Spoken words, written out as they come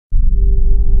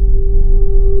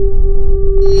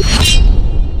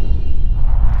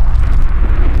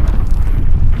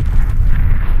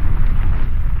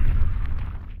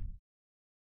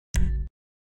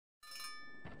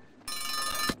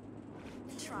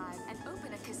crime and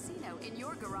open a casino in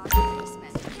your garage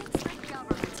basement. It's the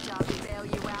government's job to bail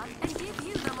you out and give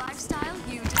you the lifestyle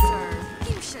you deserve.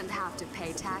 You shouldn't have to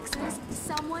pay taxes.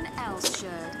 Someone else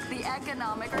should. The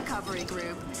Economic Recovery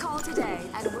Group. Call today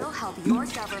and we'll help your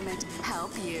government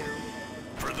help you.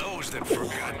 For those that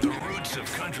forgot the roots of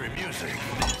country music,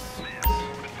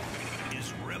 this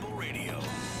is Rebel Radio.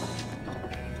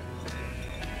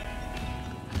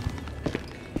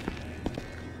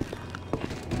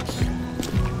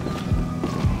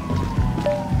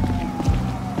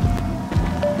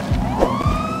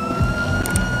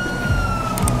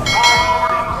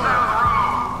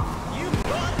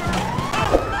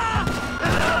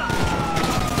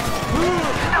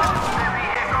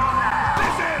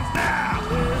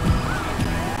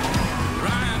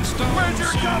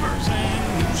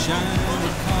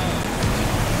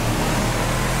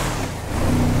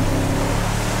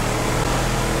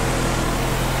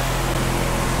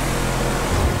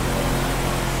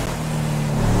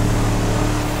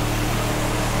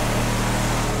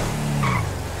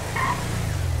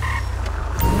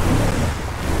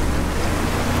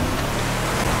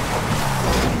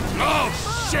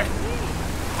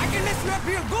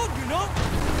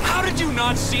 How did you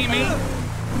not see me?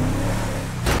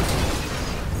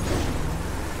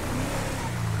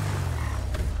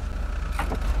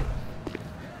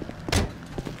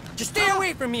 Just stay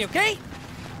away from me, okay?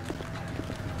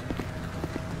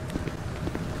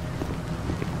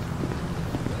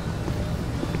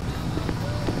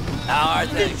 How are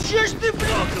things?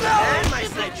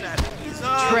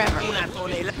 Trevor,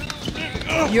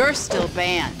 you're still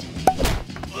banned.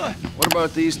 What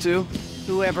about these two?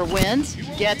 Whoever wins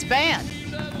gets banned.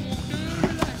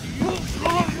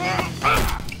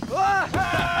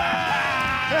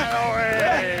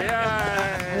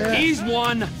 He's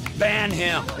one. Ban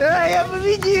him.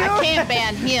 I can't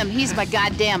ban him. He's my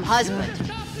goddamn husband.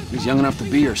 He's young enough to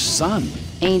be your son.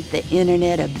 Ain't the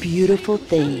internet a beautiful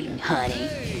thing, honey?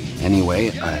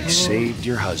 Anyway, I saved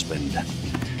your husband.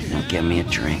 Now get me a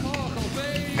drink.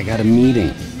 I got a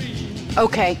meeting.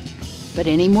 Okay, but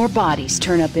any more bodies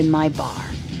turn up in my bar,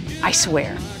 I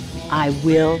swear, I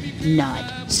will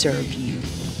not serve you.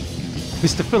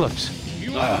 Mr. Phillips.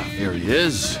 Here he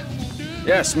is.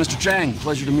 Yes, Mr. Chang,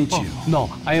 pleasure to meet you. No,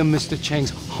 I am Mr.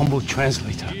 Chang's humble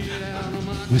translator.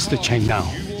 Mr. Chang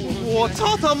now.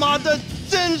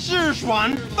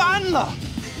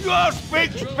 You all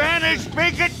speak Spanish,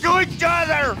 speak it to each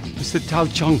other! Mr. Tao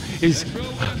Chung is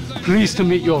pleased to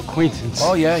meet your acquaintance.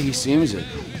 Oh yeah, he seems it.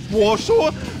 我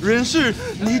说，人事，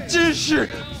你真是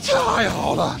太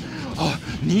好了啊！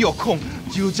你有空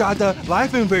就加的来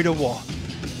分飞的我，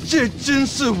这真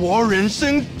是我人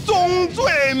生中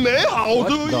最美好的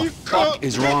What the 一刻。 fuck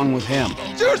is wrong with him?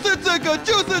 就是这个，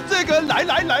就是这个，来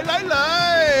来来来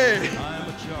来！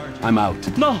 I'm out.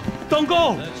 No, don't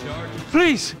go!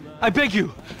 Please, I beg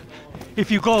you. If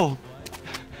you go,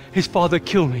 his father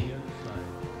kill me.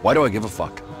 Why do I give a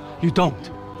fuck? You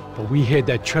don't. But we hear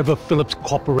that Trevor Phillips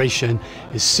Corporation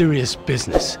is serious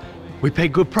business. We pay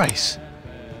good price.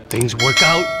 Things work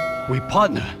out, we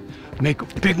partner, make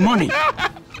big money.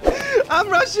 I'm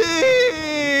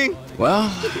rushing! Well,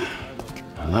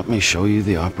 let me show you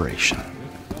the operation.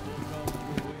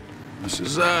 This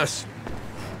is us.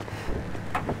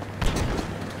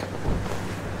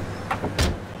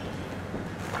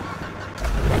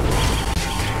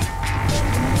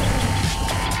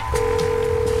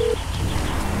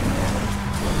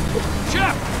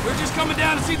 We're just coming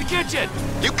down to see the kitchen.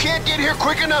 You can't get here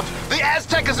quick enough. The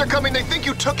Aztecas are coming. They think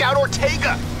you took out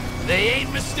Ortega. They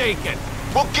ain't mistaken.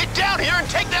 Well, get down here and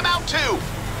take them out too.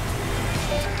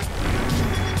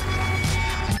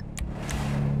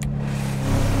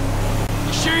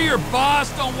 You sure your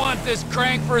boss don't want this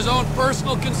crank for his own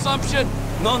personal consumption?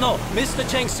 No, Mr.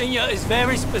 Chang Sr. is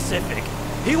very specific.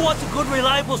 He wants a good,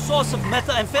 reliable source of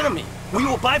methamphetamine. We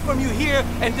will buy from you here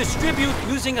and distribute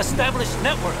using established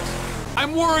networks.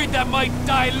 I'm worried that might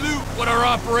dilute what our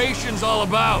operation's all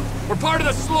about. We're part of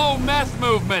the slow meth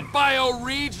movement,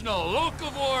 bio-regional,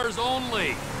 locavores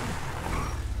only.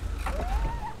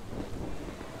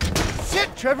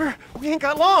 Shit, Trevor, we ain't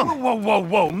got long.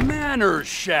 Whoa, manners,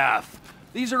 chef.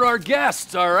 These are our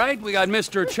guests, all right? We got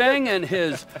Mr. Chang and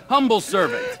his humble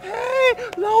servant. Hey,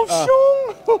 Lao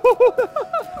Shung!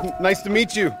 Nice to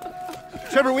meet you.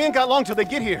 Trevor, we ain't got long till they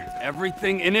get here.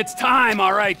 Everything in its time,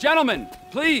 all right. Gentlemen,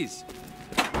 please.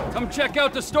 Come check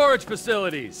out the storage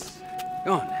facilities.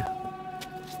 Go on now.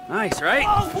 Nice, right?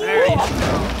 There you go.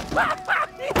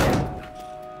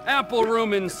 Ample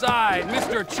room inside.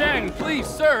 Mr. Chang, please,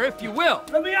 sir, if you will.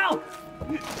 Let me out!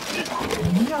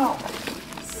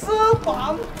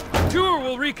 Tour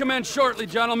will recommence shortly,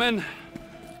 gentlemen.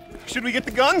 Should we get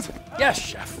the guns? Yes,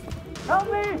 chef.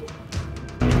 Help me!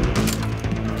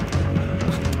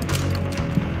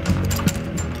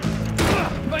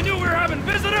 If I knew we were having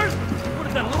visitors, would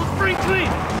have done a little spring clean.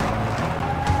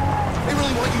 They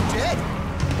really want you dead?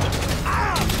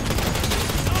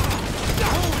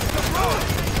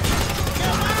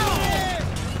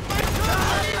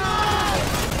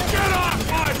 Get off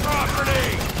my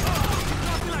property!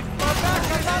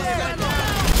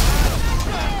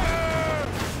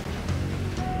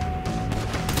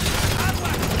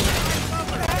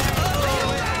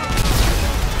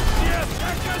 The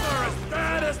Aztecas are as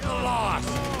bad as the lost.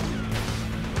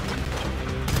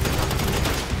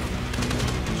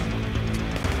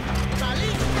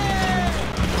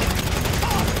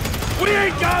 We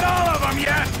ain't got all of them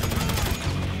yet!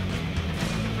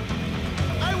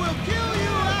 I will kill you!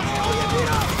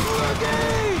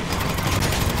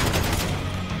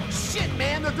 Shit,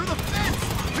 man, they're through the fence!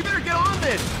 We better get on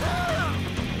this!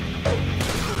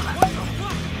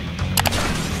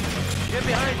 Get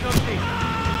behind something!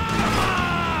 Come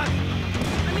on!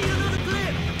 I need another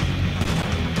clip!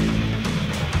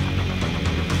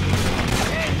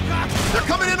 They're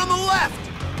coming in on the left!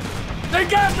 They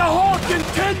got the whole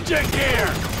contingent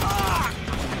here!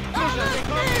 This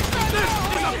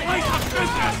is a place of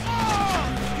business!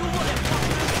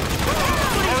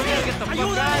 We gotta get the fuck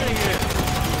out of here!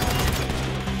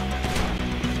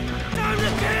 Time to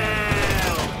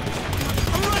kill!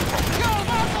 Yo,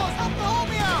 Marcos, help the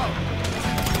homie out!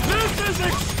 This is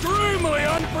extremely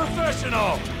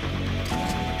unprofessional!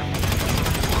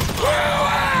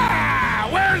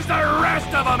 Where's the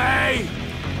rest of them, eh?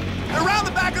 Around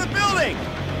the back of the building!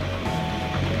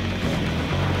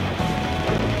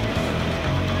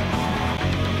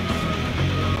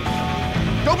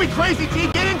 Don't be crazy, T!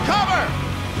 Get in cover!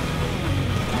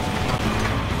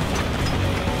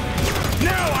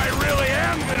 Now I really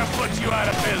am gonna put you out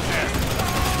of business!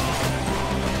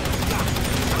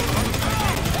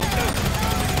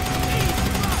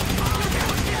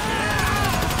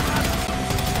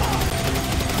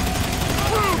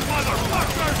 Rude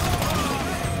motherfuckers!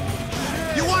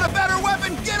 You want a better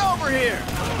weapon? Get over here!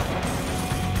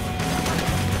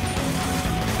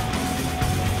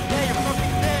 Yeah, you're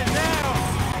fucking dead now!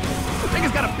 I think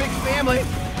he's got a big family.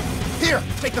 Here,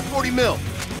 take the 40 mil.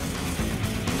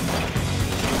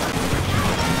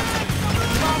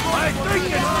 I think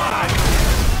it's time!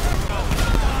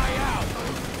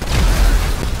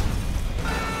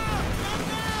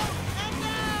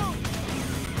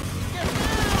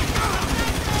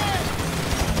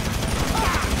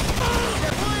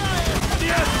 The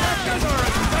Aztecas are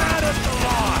as bad as the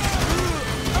lost!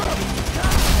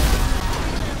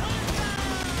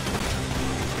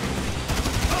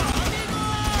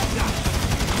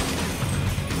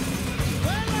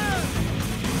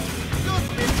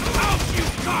 Out, you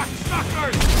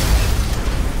cocksuckers!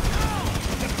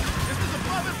 This is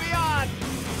above and beyond.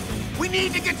 We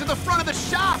need to get to the front of the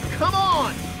shop. Come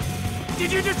on!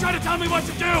 Did you just try to tell me what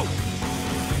to do?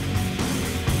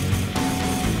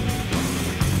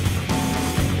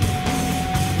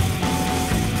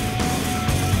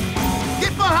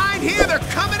 Get behind here! They're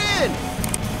coming in!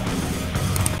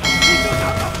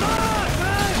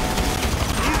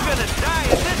 He's gonna die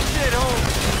in this shithole!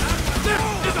 This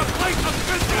is a place of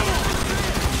business!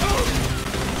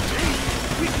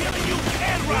 We're giving you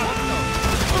can run!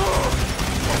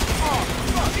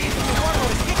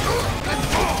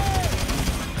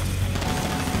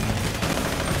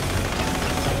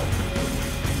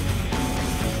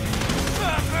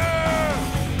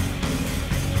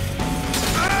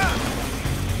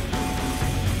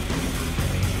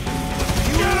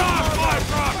 Get off my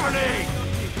property!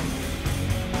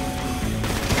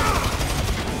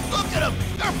 Look at them!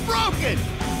 They're broken!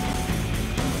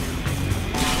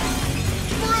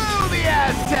 Screw the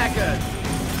Aztecas!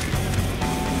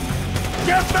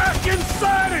 Get back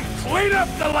inside and clean up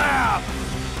the lab!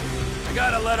 I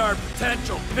gotta let our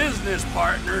potential business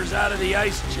partners out of the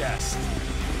ice chest.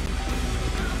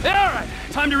 Yeah, all right.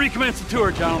 Time to recommence the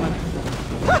tour, gentlemen.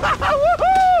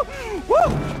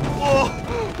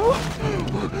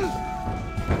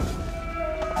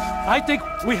 I think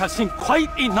we have seen quite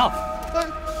enough.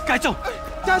 改正，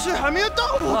但是还没有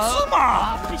到5次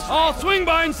嘛。 I'll swing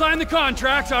by and sign the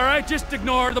contracts, all right? Just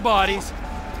ignore the bodies.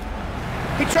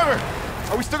 Hey, Trevor,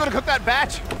 are we still gonna cook that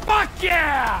batch? Fuck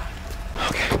yeah!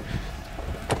 Okay.